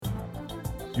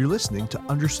You're listening to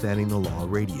Understanding the Law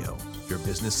Radio, your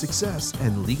business success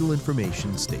and legal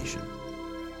information station.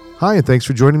 Hi, and thanks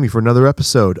for joining me for another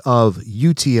episode of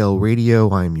UTL Radio.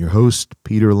 I'm your host,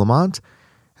 Peter Lamont,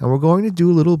 and we're going to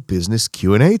do a little business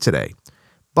Q&A today.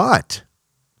 But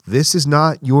this is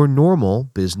not your normal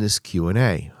business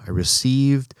Q&A. I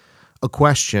received a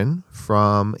question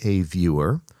from a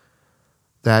viewer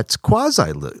that's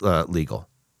quasi-legal,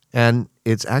 and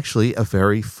it's actually a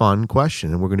very fun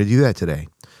question, and we're going to do that today.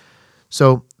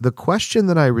 So the question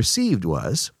that I received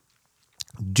was,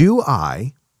 do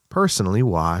I personally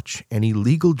watch any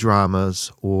legal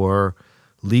dramas or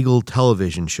legal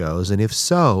television shows? And if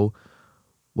so,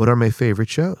 what are my favorite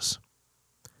shows?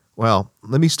 Well,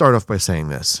 let me start off by saying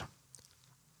this.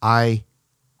 I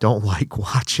don't like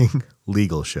watching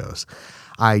legal shows.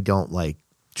 I don't like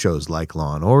shows like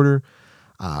Law and Order.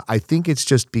 I think it's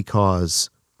just because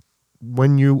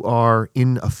when you are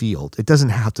in a field, it doesn't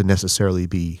have to necessarily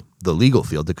be the legal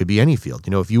field. It could be any field.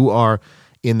 You know, if you are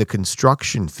in the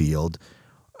construction field,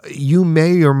 you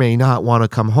may or may not want to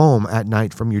come home at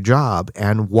night from your job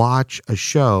and watch a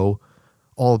show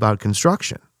all about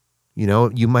construction. You know,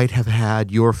 you might have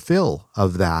had your fill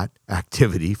of that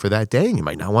activity for that day, and you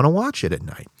might not want to watch it at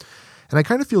night. And I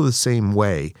kind of feel the same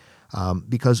way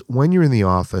because when you're in the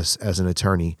office as an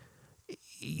attorney,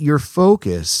 your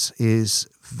focus is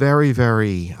very,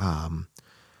 very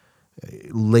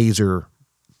laser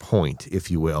point,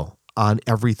 if you will, on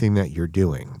everything that you're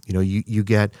doing. You know, you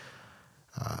get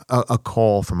a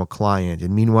call from a client,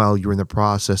 and meanwhile you're in the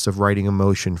process of writing a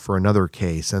motion for another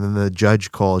case, and then the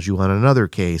judge calls you on another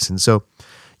case. And so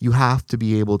you have to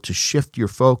be able to shift your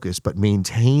focus, but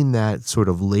maintain that sort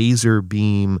of laser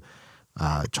beam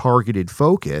targeted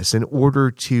focus in order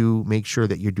to make sure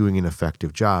that you're doing an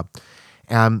effective job.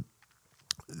 And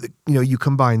you know, you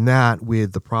combine that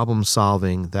with the problem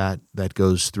solving that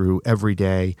goes through every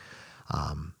day,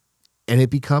 and it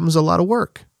becomes a lot of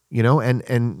work, you know,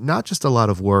 and not just a lot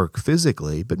of work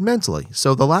physically, but mentally.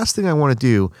 So the last thing I want to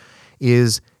do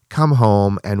is come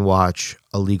home and watch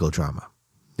a legal drama.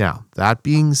 Now, that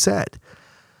being said,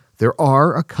 there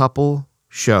are a couple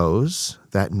shows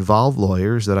that involve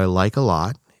lawyers that I like a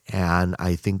lot, and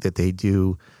I think that they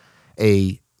do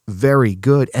a very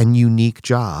good and unique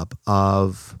job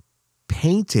of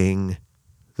painting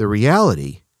the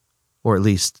reality, or at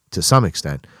least to some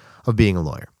extent, of being a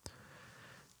lawyer.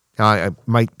 Now, I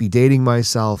might be dating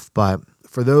myself, but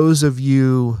for those of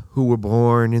you who were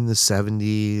born in the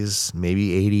 70s,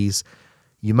 maybe 80s,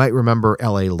 you might remember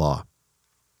LA Law.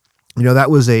 You know, that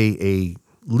was a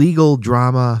legal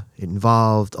drama. It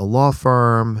involved a law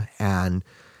firm, and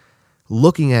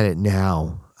looking at it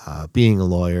now, being a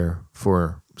lawyer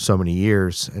for so many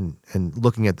years and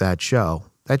looking at that show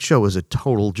was a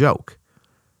total joke.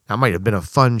 Now, it might have been a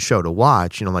fun show to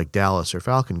watch, you know, like Dallas or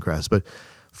Falcon Crest, but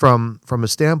from a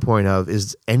standpoint of,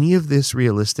 is any of this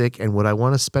realistic, and would I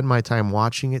want to spend my time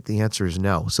watching it? The answer is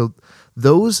no. So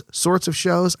those sorts of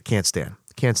shows, I can't stand.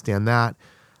 Can't stand that.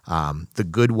 The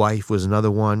Good Wife was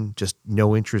another one, just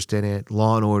no interest in it.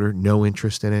 Law and Order, no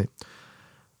interest in it.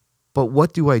 But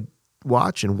what do I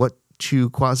watch, and what two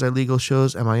quasi-legal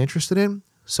shows am I interested in?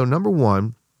 So number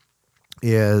one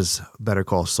is Better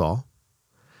Call Saul,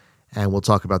 and we'll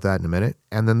talk about that in a minute.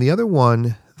 And then the other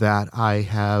one that I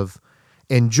have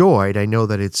enjoyed, I know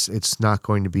that it's not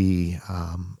going to be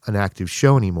an active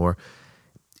show anymore,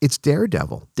 it's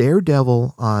Daredevil.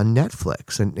 Daredevil on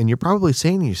Netflix. And you're probably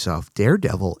saying to yourself,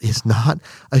 Daredevil is not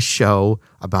a show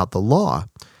about the law,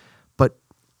 but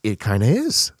it kind of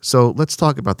is. So let's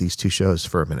talk about these two shows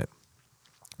for a minute.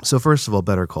 So first of all,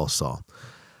 Better Call Saul.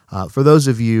 For those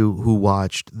of you who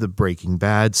watched the Breaking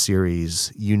Bad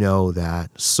series, you know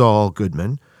that Saul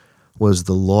Goodman was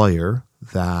the lawyer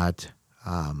that,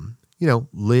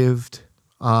 lived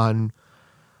on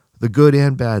the good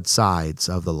and bad sides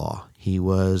of the law. He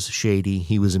was shady.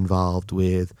 He was involved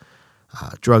with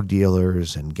drug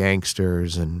dealers and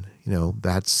gangsters, and, you know,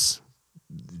 that's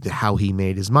how he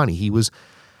made his money. He was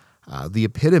the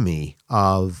epitome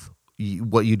of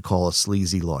what you'd call a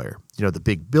sleazy lawyer. You know, the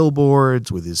big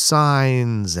billboards with his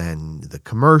signs and the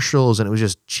commercials, and it was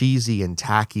just cheesy and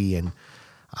tacky. And,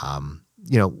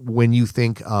 when you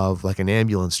think of like an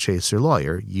ambulance chaser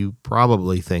lawyer, you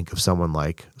probably think of someone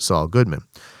like Saul Goodman.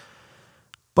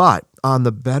 But on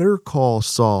the Better Call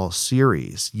Saul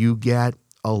series, you get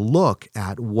a look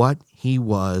at what he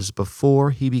was before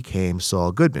he became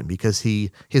Saul Goodman, because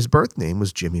his birth name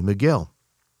was Jimmy McGill.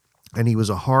 And he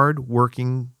was a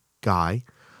hard-working guy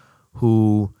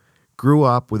who grew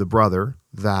up with a brother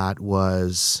that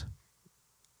was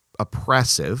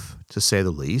oppressive, to say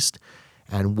the least,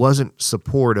 and wasn't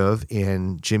supportive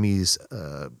in Jimmy's,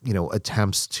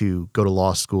 attempts to go to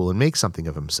law school and make something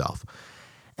of himself.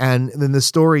 And then the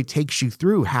story takes you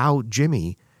through how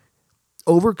Jimmy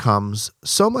overcomes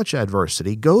so much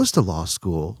adversity, goes to law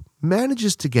school,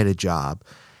 manages to get a job,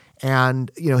 and,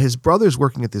 his brother's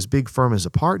working at this big firm as a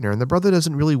partner, and the brother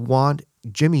doesn't really want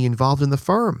Jimmy involved in the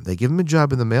firm. They give him a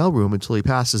job in the mailroom until he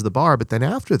passes the bar, but then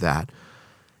after that,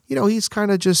 he's kind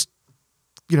of just,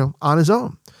 on his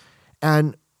own.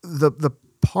 And the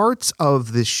parts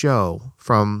of this show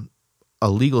from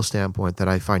a legal standpoint that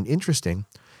I find interesting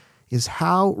is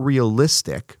how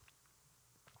realistic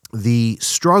the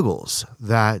struggles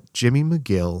that Jimmy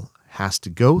McGill has to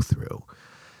go through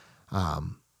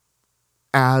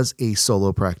as a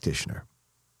solo practitioner.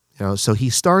 So he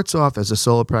starts off as a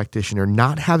solo practitioner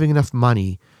not having enough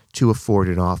money to afford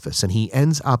an office, and he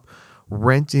ends up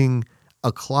renting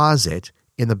a closet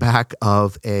in the back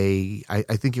of I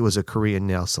think it was a Korean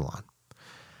nail salon.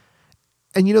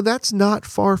 And, that's not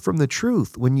far from the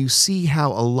truth when you see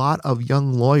how a lot of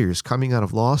young lawyers coming out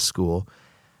of law school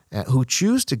who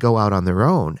choose to go out on their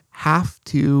own have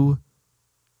to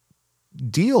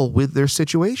deal with their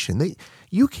situation.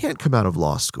 You can't come out of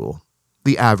law school,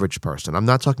 the average person. I'm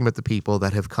not talking about the people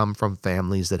that have come from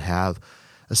families that have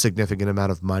a significant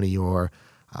amount of money, or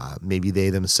maybe they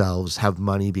themselves have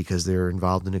money because they're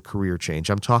involved in a career change.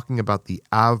 I'm talking about the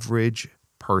average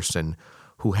person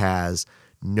who has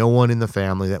no one in the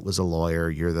family that was a lawyer.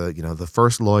 You're the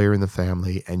first lawyer in the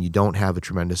family, and you don't have a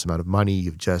tremendous amount of money.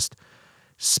 You've just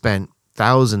spent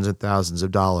thousands and thousands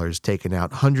of dollars, taken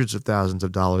out hundreds of thousands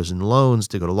of dollars in loans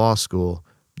to go to law school.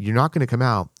 You're not going to come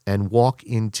out and walk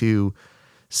into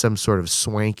some sort of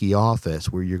swanky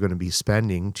office where you're going to be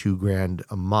spending $2,000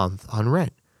 a month on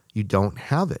rent. You don't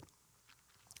have it.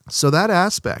 So that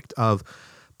aspect of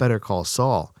Better Call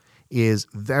Saul is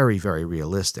very, very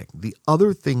realistic. The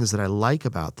other things that I like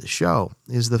about the show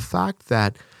is the fact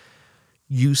that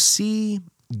you see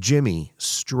Jimmy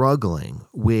struggling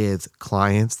with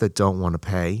clients that don't want to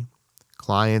pay,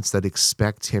 clients that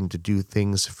expect him to do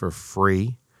things for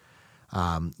free.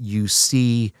 You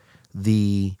see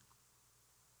the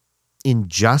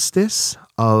injustice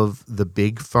of the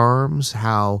big firms,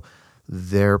 how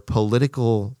their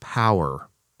political power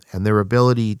and their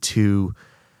ability to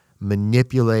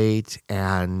manipulate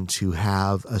and to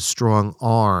have a strong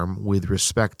arm with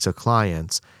respect to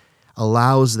clients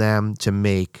allows them to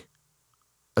make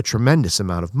a tremendous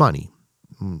amount of money,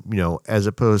 as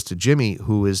opposed to Jimmy,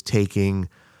 who is taking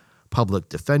public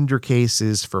defender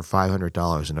cases for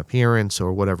 $500 an appearance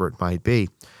or whatever it might be.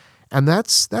 And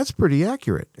that's pretty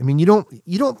accurate. I mean, you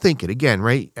don't think it, again,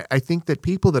 right? I think that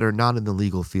people that are not in the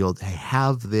legal field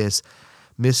have this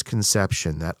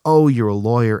misconception that, oh, you're a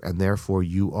lawyer and therefore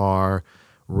you are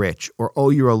rich, or, oh,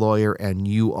 you're a lawyer and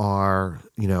you are,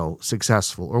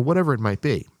 successful, or whatever it might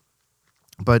be.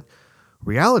 But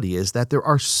reality is that there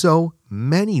are so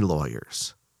many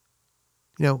lawyers,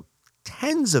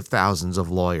 tens of thousands of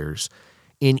lawyers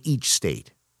in each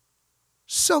state,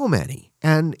 so many.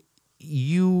 And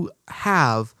you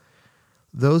have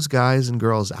those guys and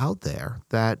girls out there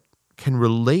that can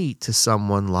relate to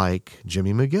someone like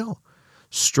Jimmy McGill,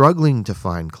 struggling to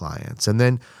find clients. And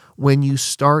then when you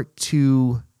start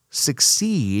to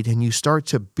succeed and you start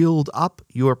to build up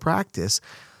your practice,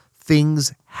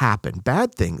 things happen,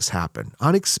 bad things happen,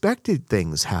 unexpected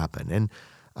things happen. And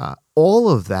all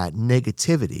of that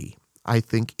negativity, I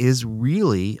think, is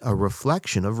really a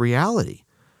reflection of reality.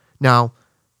 Now,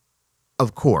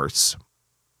 of course,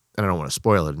 and I don't want to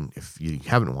spoil it if you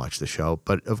haven't watched the show,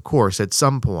 but of course, at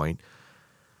some point,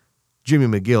 Jimmy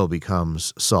McGill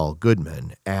becomes Saul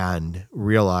Goodman and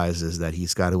realizes that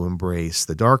he's got to embrace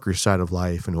the darker side of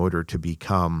life in order to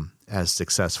become as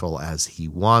successful as he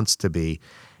wants to be.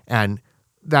 And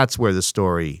that's where the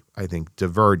story, I think,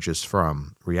 diverges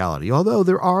from reality. Although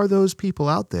there are those people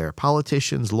out there,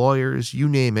 politicians, lawyers, you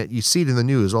name it, you see it in the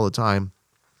news all the time,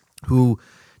 who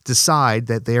decide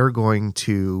that they're going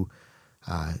to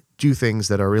do things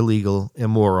that are illegal,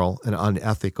 immoral, and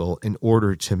unethical in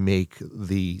order to make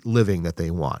the living that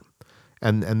they want.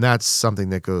 And that's something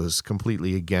that goes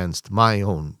completely against my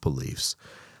own beliefs.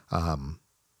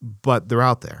 But they're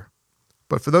out there.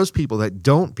 But for those people that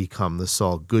don't become the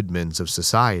Saul Goodmans of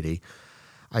society,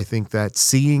 I think that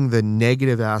seeing the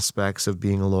negative aspects of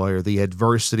being a lawyer, the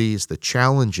adversities, the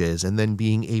challenges, and then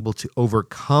being able to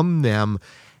overcome them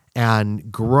and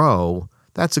grow,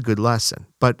 that's a good lesson.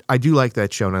 But I do like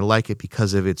that show, and I like it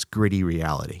because of its gritty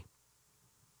reality.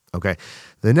 Okay,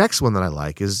 the next one that I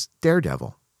like is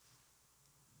Daredevil.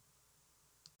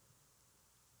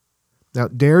 Now,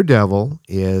 Daredevil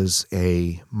is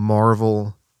a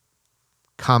Marvel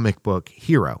comic book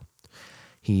hero.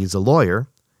 He's a lawyer,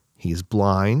 he's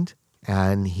blind,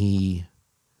 and he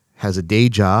has a day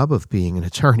job of being an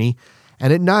attorney.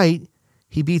 And at night,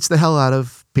 he beats the hell out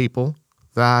of people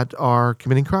that are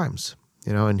committing crimes,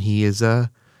 and he is a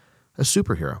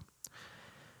superhero.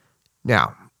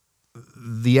 Now,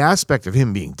 the aspect of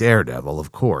him being Daredevil,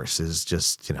 of course, is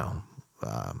just,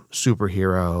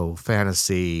 superhero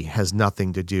fantasy, has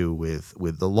nothing to do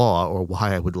with the law or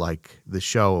why I would like the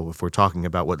show if we're talking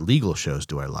about what legal shows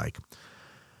do I like.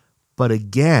 But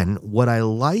again, what I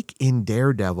like in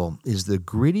Daredevil is the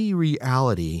gritty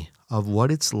reality of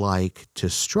what it's like to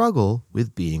struggle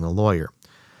with being a lawyer.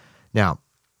 Now,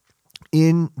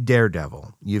 in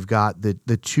Daredevil, you've got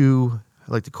the two,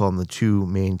 I like to call them the two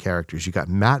main characters. You got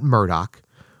Matt Murdock,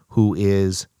 who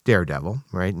is Daredevil,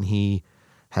 right? And he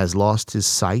has lost his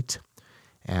sight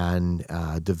and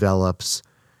develops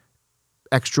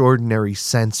extraordinary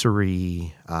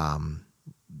sensory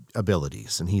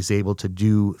abilities, and he's able to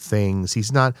do things. He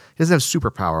doesn't have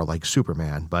superpower like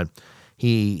Superman, but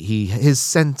his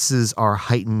senses are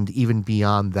heightened even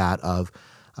beyond that of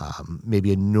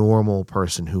maybe a normal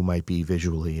person who might be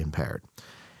visually impaired.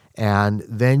 And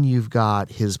then you've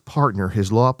got his partner,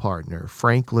 his law partner,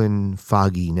 Franklin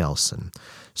Foggy Nelson.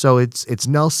 So it's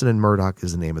Nelson and Murdoch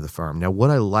is the name of the firm. Now, what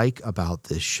I like about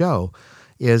this show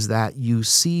is that you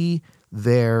see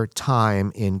their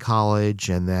time in college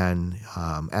and then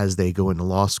as they go into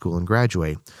law school and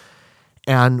graduate,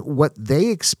 and what they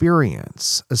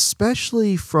experience,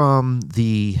 especially from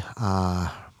the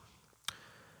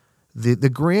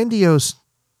grandiose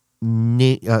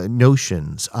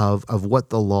notions of what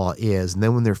the law is, and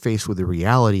then when they're faced with the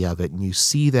reality of it, and you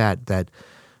see that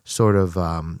sort of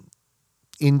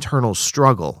internal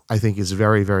struggle, I think is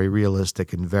very, very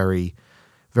realistic and very,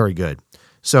 very good.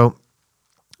 So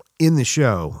in the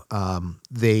show,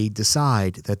 they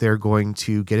decide that they're going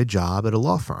to get a job at a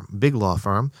law firm, big law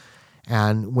firm.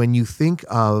 And when you think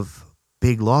of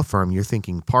big law firm, you're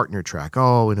thinking partner track.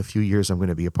 Oh, in a few years, I'm going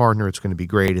to be a partner. It's going to be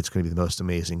great. It's going to be the most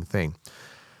amazing thing.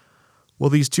 Well,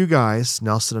 these two guys,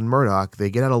 Nelson and Murdoch, they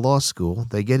get out of law school,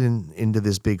 they get into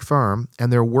this big firm,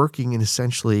 and they're working in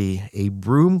essentially a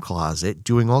broom closet,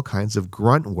 doing all kinds of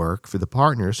grunt work for the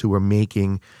partners who are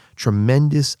making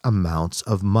tremendous amounts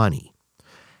of money.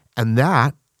 And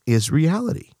that is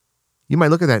reality. You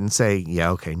might look at that and say, yeah,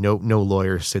 okay, no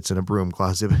lawyer sits in a broom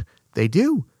closet. They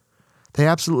do. They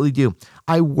absolutely do.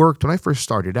 When I first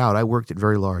started out, I worked at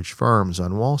very large firms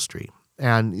on Wall Street,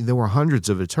 and there were hundreds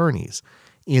of attorneys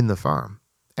in the firm.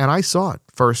 And I saw it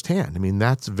firsthand. I mean,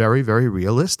 that's very, very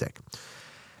realistic.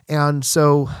 And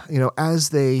so, as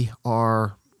they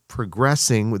are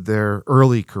progressing with their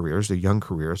early careers, their young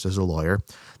careers as a lawyer,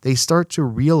 they start to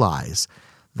realize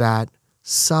that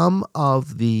some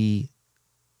of the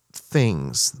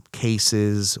things,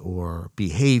 cases or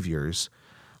behaviors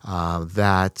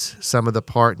that some of the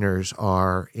partners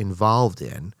are involved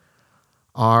in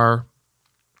are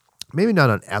maybe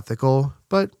not unethical,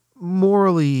 but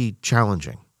morally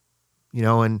challenging,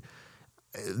 and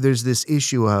there's this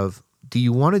issue of, do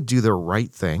you want to do the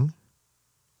right thing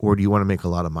or do you want to make a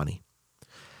lot of money?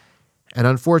 And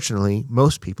unfortunately,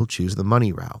 most people choose the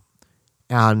money route.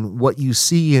 And what you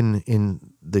see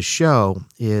in the show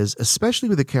is, especially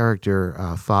with the character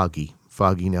Foggy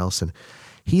Nelson,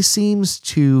 he seems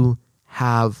to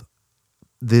have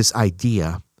this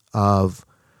idea of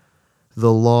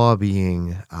the law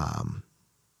being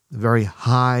very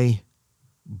high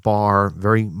bar,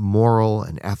 very moral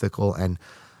and ethical, and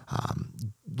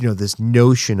this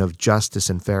notion of justice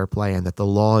and fair play, and that the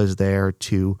law is there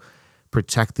to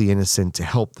protect the innocent, to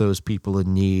help those people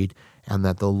in need, and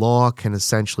that the law can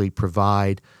essentially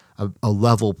provide a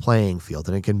level playing field,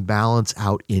 and it can balance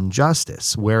out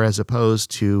injustice. Whereas opposed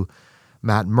to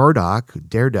Matt Murdock,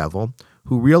 Daredevil,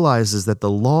 who realizes that the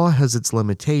law has its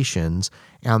limitations,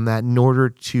 and that in order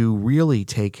to really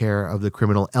take care of the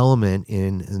criminal element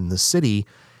in the city,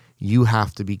 you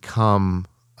have to become,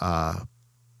 a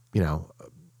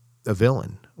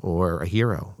villain or a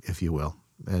hero, if you will.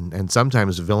 And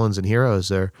sometimes villains and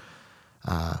heroes are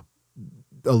a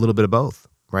little bit of both,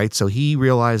 right? So he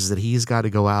realizes that he's got to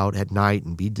go out at night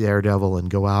and be Daredevil and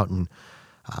go out and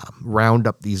round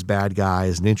up these bad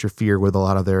guys and interfere with a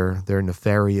lot of their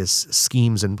nefarious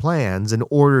schemes and plans in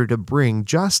order to bring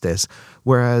justice,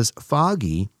 whereas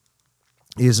Foggy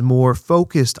is more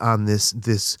focused on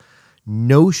this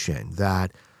notion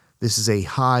that this is a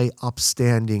high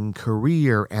upstanding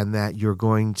career, and that you're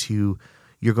going to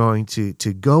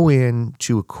go in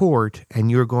to a court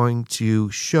and you're going to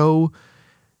show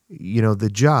the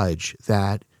judge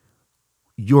that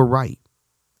you're right.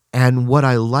 And what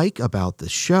I like about the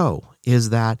show is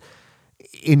that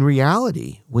in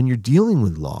reality, when you're dealing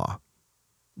with law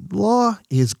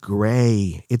is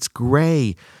gray. It's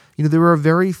gray. There are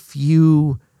very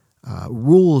few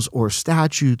rules or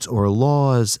statutes or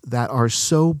laws that are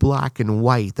so black and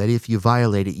white that if you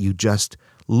violate it, you just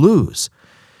lose.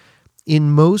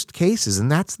 In most cases,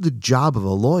 and that's the job of a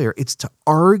lawyer, it's to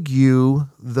argue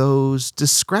those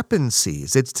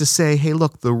discrepancies. It's to say, hey,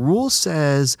 look, the rule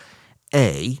says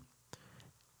A,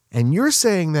 and you're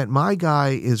saying that my guy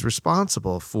is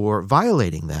responsible for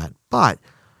violating that, but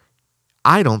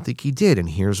I don't think he did, and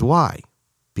here's why.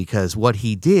 Because what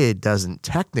he did doesn't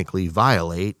technically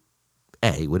violate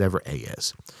A, whatever A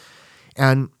is.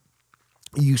 And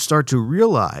you start to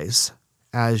realize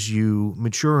as you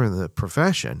mature in the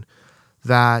profession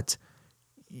that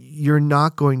you're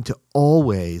not going to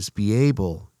always be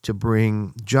able to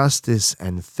bring justice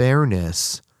and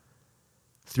fairness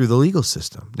through the legal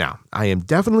system. Now, I am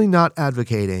definitely not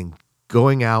advocating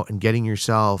going out and getting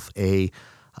yourself a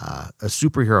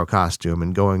superhero costume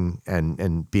and going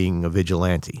and being a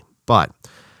vigilante. But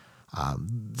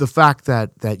the fact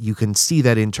that you can see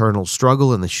that internal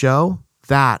struggle in the show,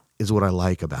 that is what I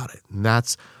like about it. And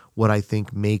that's what I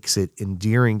think makes it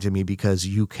endearing to me, because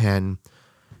you can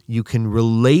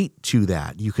relate to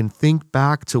that. You can think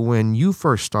back to when you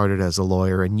first started as a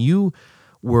lawyer and you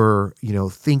were,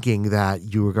 thinking that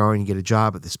you were going to get a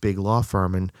job at this big law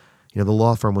firm, and the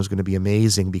law firm was going to be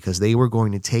amazing because they were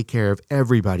going to take care of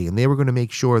everybody, and they were going to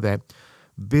make sure that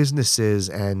businesses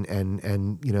and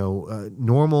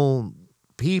normal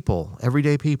people,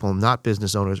 everyday people, not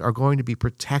business owners, are going to be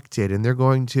protected, and they're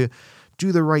going to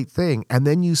do the right thing. And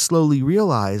then you slowly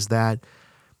realize that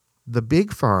the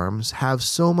big firms have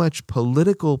so much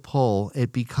political pull,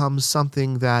 it becomes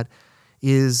something that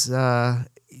is,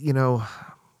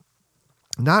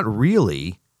 not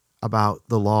really about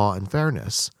the law and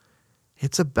fairness.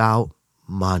 It's about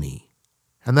money.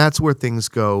 And that's where things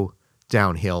go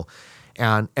downhill.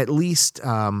 And at least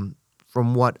from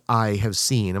what I have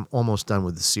seen, I'm almost done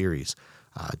with the series,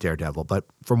 Daredevil, but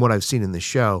from what I've seen in the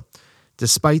show,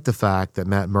 despite the fact that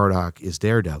Matt Murdock is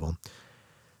Daredevil,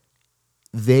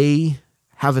 they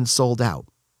haven't sold out.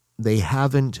 They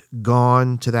haven't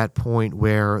gone to that point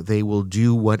where they will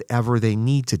do whatever they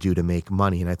need to do to make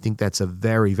money. And I think that's a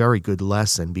very, very good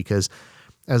lesson, because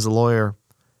as a lawyer,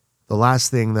 the last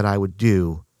thing that I would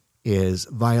do is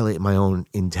violate my own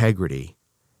integrity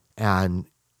and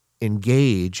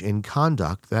engage in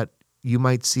conduct that you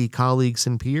might see colleagues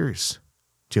and peers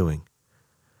doing.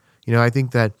 I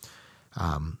think that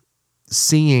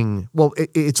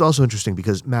it's also interesting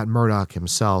because Matt Murdock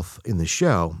himself in the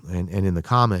show and in the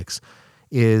comics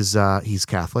is he's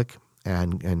Catholic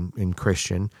and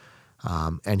Christian,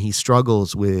 and he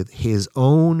struggles with his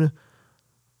own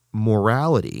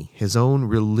morality, his own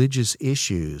religious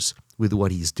issues with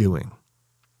what he's doing.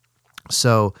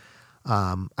 So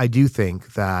I do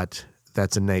think that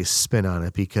that's a nice spin on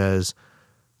it, because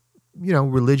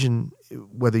religion,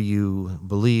 whether you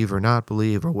believe or not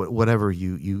believe, or whatever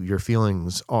your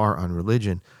feelings are on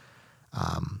religion,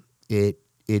 it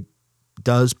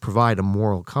does provide a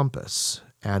moral compass.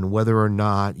 And whether or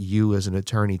not you as an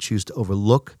attorney choose to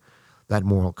overlook that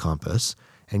moral compass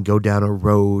and go down a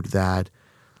road that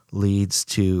leads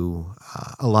to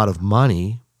a lot of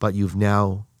money, but you've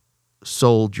now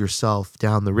sold yourself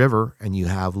down the river and you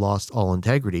have lost all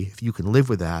integrity, if you can live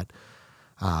with that,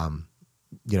 I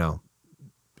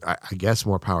guess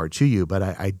more power to you, but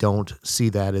I don't see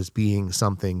that as being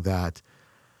something that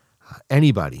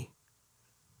anybody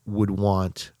would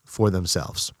want for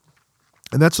themselves.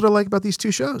 And that's what I like about these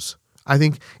two shows. I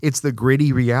think it's the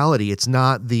gritty reality. It's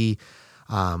not the,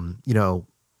 LA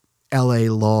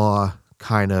Law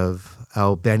kind of,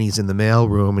 Benny's in the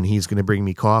mailroom and he's going to bring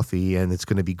me coffee and it's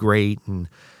going to be great. And,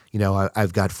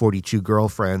 I've got 42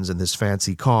 girlfriends in this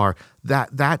fancy car.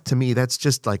 That to me, that's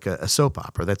just like a soap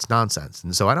opera. That's nonsense.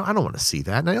 And so I don't want to see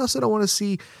that. And I also don't want to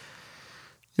see,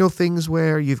 things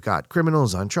where you've got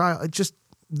criminals on trial.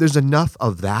 There's enough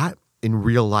of that in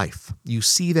real life. You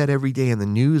see that every day in the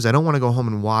news. I don't want to go home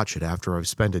and watch it after I've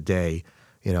spent a day,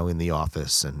 in the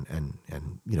office and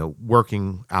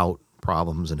working out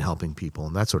problems and helping people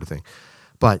and that sort of thing.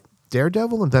 But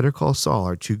Daredevil and Better Call Saul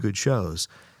are two good shows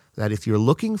that if you're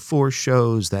looking for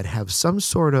shows that have some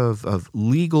sort of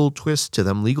legal twist to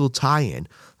them, legal tie-in,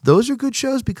 those are good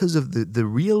shows because of the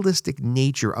realistic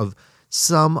nature of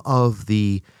some of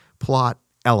the plot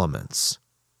elements.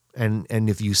 And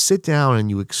if you sit down and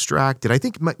you extract it, I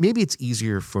think maybe it's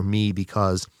easier for me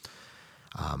because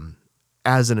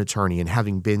as an attorney and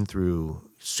having been through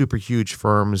super huge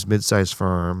firms, mid-sized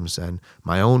firms, and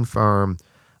my own firm,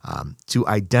 to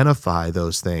identify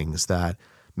those things that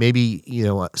maybe,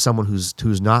 someone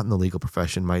who's not in the legal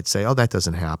profession might say, oh, that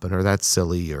doesn't happen, or that's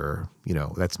silly, or,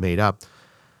 that's made up.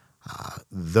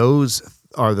 Those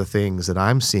are the things that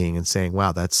I'm seeing and saying,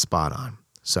 wow, that's spot on.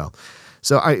 So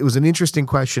it was an interesting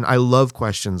question. I love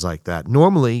questions like that.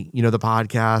 Normally, the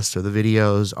podcast or the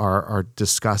videos are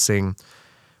discussing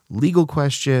legal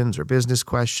questions or business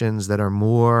questions that are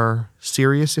more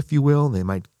serious, if you will. They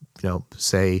might,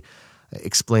 say,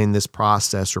 explain this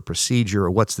process or procedure,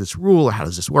 or what's this rule, or how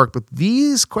does this work? But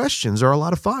these questions are a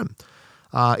lot of fun.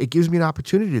 It gives me an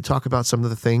opportunity to talk about some of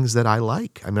the things that I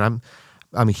like. I mean,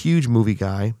 I'm a huge movie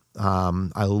guy.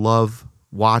 I love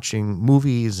watching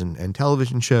movies and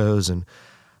television shows, and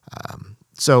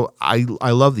so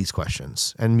I love these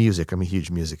questions. And music. I'm a huge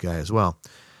music guy as well.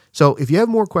 So if you have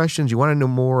more questions, you want to know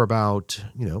more about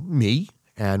me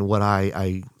and what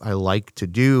I like to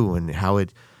do and how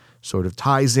it sort of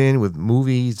ties in with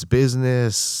movies,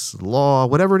 business, law,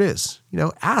 whatever it is,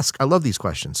 ask. I love these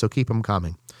questions, so keep them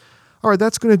coming. All right,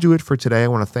 that's going to do it for today. I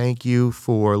want to thank you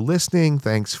for listening.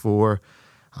 Thanks for,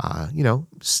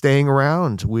 staying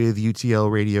around with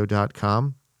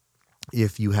utlradio.com.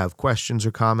 If you have questions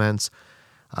or comments,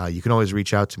 you can always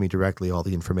reach out to me directly. All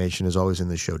the information is always in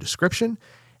the show description.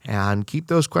 And keep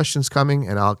those questions coming,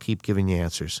 and I'll keep giving you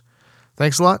answers.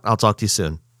 Thanks a lot. I'll talk to you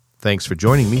soon. Thanks for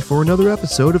joining me for another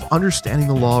episode of Understanding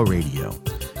the Law Radio.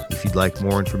 If you'd like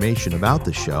more information about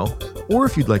the show, or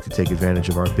if you'd like to take advantage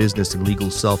of our business and legal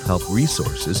self-help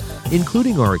resources,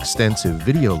 including our extensive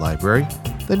video library,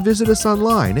 then visit us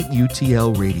online at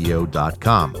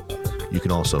utlradio.com. You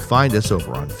can also find us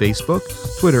over on Facebook,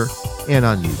 Twitter, and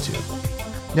on YouTube.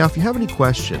 Now, if you have any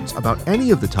questions about any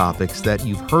of the topics that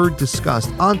you've heard discussed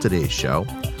on today's show,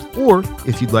 or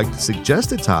if you'd like to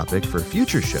suggest a topic for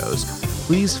future shows,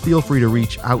 please feel free to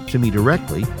reach out to me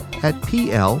directly at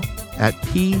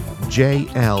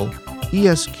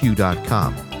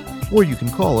pl@pjlesq.com, or you can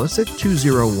call us at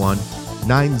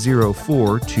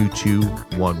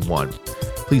 201-904-2211.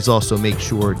 Please also make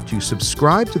sure to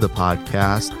subscribe to the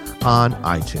podcast on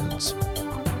iTunes.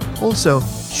 Also,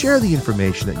 share the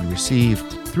information that you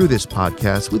received through this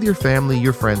podcast with your family,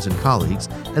 your friends, and colleagues,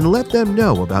 and let them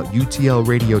know about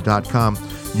utlradio.com,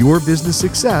 your business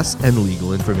success and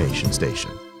legal information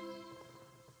station.